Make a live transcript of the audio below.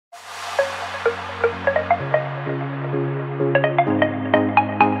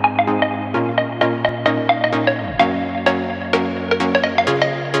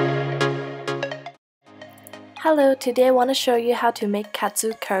Hello, today I want to show you how to make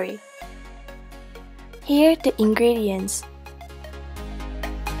katsu curry. Here are the ingredients.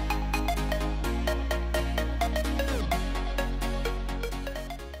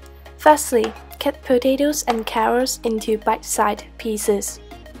 Firstly, cut potatoes and carrots into bite-sized pieces.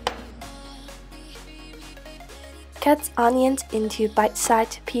 Cut onions into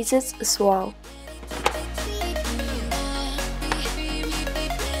bite-sized pieces as well.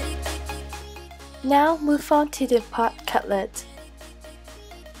 Now move on to the pork cutlet.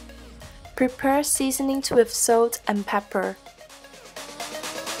 Prepare seasonings with salt and pepper.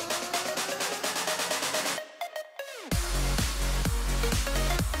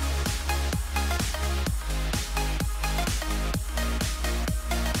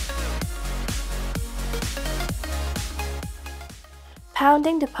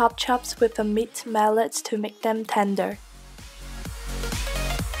 Pounding the pork chops with a meat mallet to make them tender.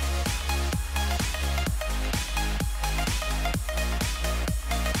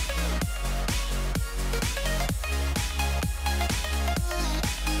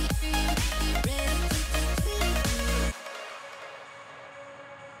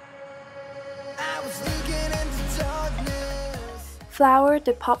 Flour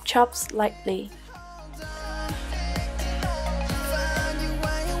the pork chops lightly.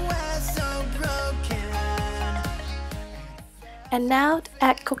 And now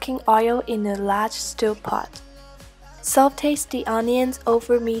add cooking oil in a large stew pot. Saute the onions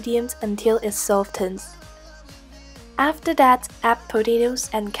over medium until it softens. After that, add potatoes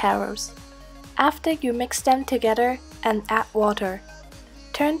and carrots. After you mix them together and add water.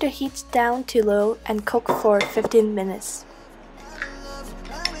 Turn the heat down to low and cook for 15 minutes.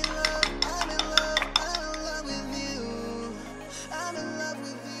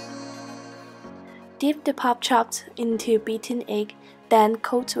 Dip the pork chops into beaten egg, then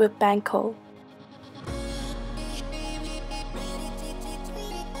coat with panko.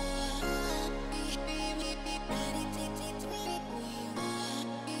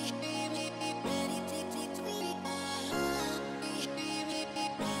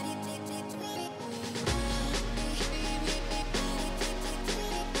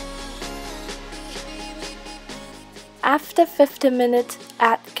 After 15 minutes,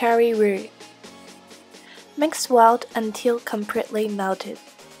 add curry roux. Mix well until completely melted.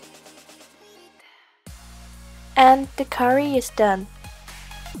 And the curry is done.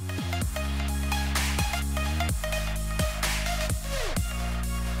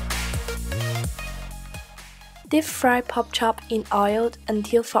 Deep fry pork chop in oil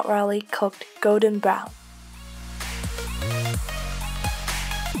until thoroughly cooked golden brown.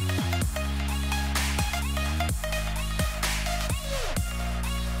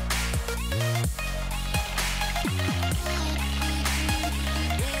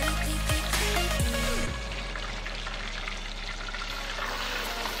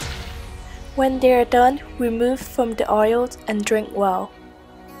 When they are done, remove from the oil and drink well.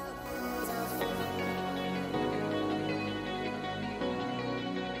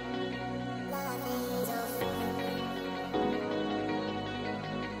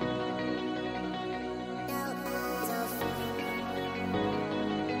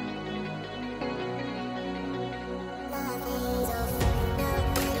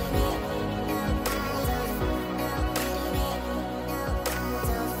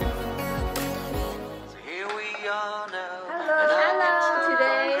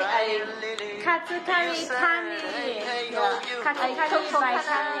 Katsu curry, Tammy. Katsu curry by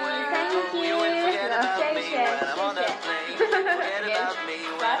Tammy. Thank you. 谢谢，谢谢。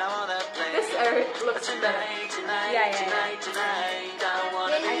This looks better. Yeah.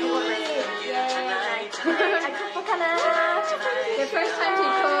 The first time to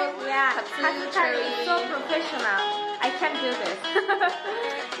cook, Katsu curry is so professional. I can't do this.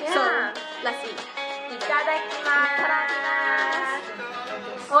 So let's eat. いただきます。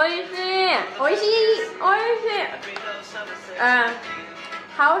おいしい。おいしい。おいしい。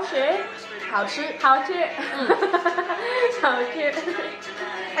好吃。好吃。好吃。好吃。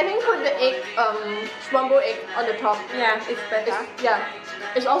I think put the egg, scrambled egg on the top. Yeah, it's better.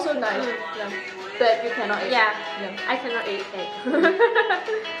 It's also nice. But you cannot eat. Yeah. I cannot eat egg.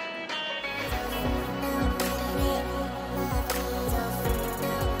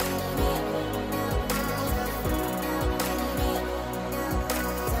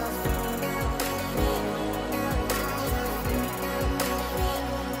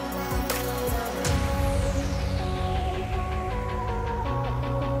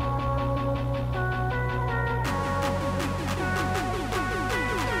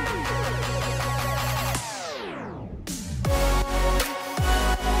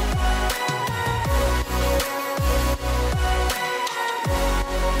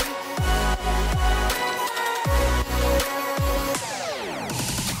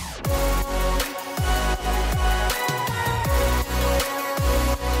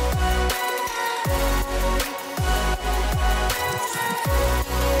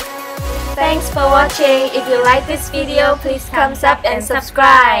 Thanks for watching. If you like this video, please thumbs up and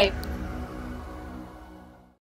subscribe.